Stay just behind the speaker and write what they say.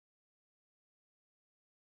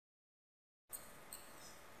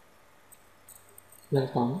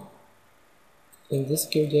Welcome. In this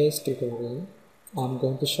QGIS tutorial, I am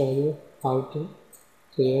going to show you how to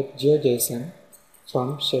create geojson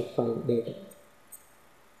from shapefile data.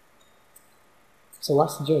 So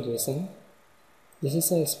what's geojson? This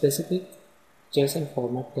is a specific JSON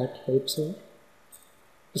format that helps you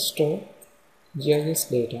store GIS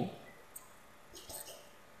data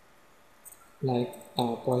like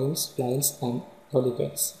points, lines and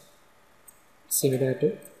polygons, similar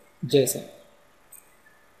to JSON.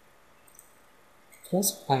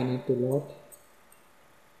 First, I need to load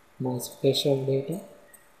my spatial data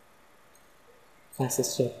as a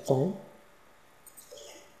shapefile.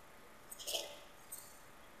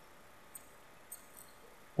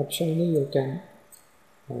 Optionally, you can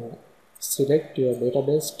select your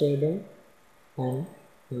database table and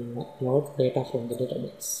load data from the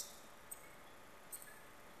database.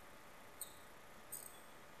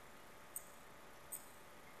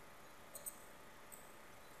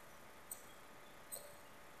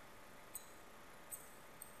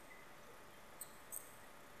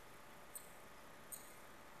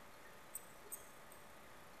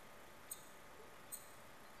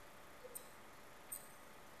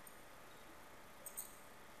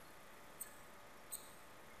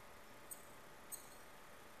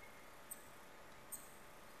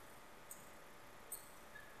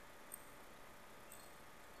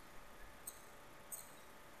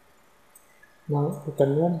 Now, to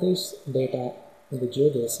convert this data into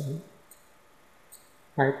geojson,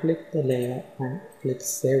 right-click the layer and click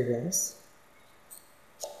Save As,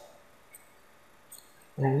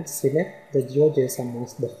 and select the geojson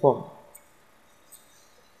as the form.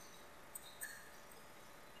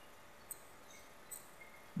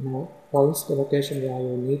 Now, points the location where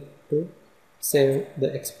you need to save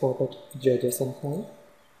the exported geojson file.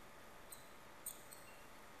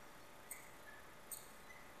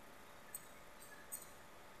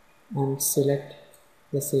 And select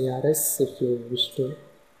the CRS if you wish to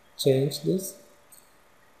change this.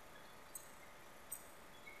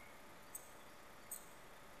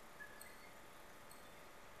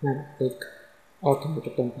 And click OK to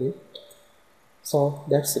complete. So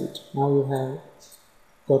that's it. Now you have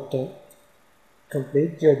got a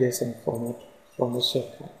complete geojson format from the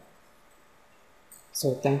shapefile.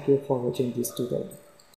 So thank you for watching this tutorial.